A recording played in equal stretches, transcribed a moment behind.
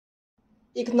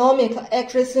Economic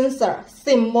X-ray sensor,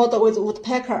 same model with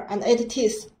woodpecker and 8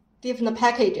 teeth, different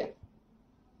package.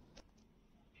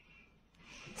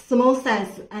 Small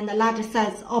size and large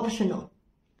size optional.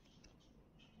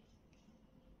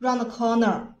 Round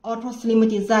corner, ultra slim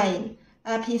design,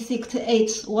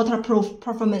 IP68 waterproof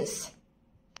performance.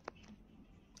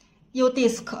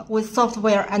 U-disc with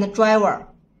software and driver.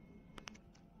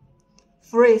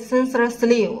 Free sensor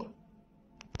sleeve.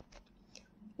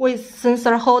 With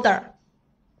sensor holder.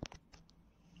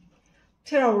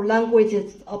 12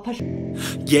 languages option.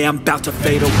 Yeah, I'm about to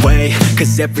fade away,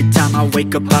 cause every time I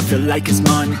wake up I feel like it's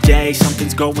Monday.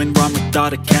 Something's going wrong with all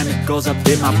the chemicals up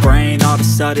in my brain. All of a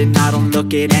sudden I don't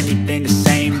look at anything the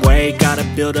same way. Gotta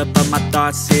build up of my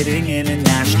thoughts sitting in an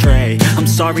ashtray. I'm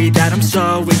sorry that I'm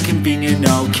so inconvenient,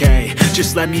 okay.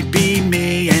 Just let me be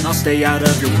me and I'll stay out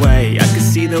of your way. I can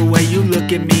see the way you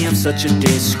look at me, I'm such a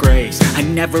disgrace. I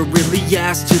never really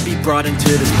asked to be brought into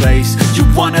this place. You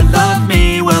wanna love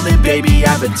me? Well then baby, I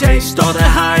have a taste. All the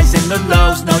highs and the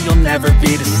lows, no, you'll never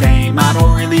be the same. I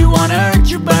don't really wanna hurt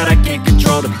you, but I can't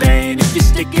control the pain. If you're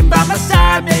sticking by my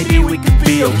side, maybe we could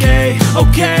be okay.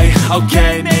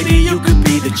 Okay, maybe you could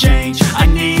be the change I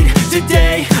need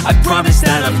today. I promise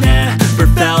that I've never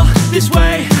felt this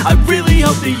way. I really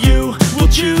hope that you will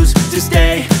choose to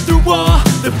stay through all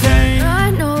the pain. I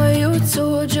know you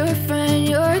told your friend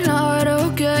you're not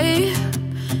okay,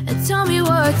 and tell me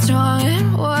what's wrong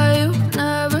and why you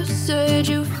never said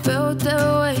you felt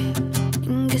that way.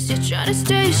 Guess you're trying to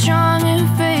stay strong and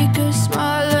fake a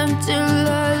smile until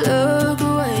I look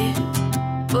away.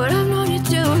 But I've known you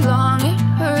too long, it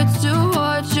hurts to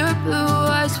watch your blue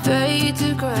eyes fade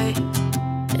to gray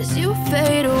as you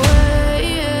fade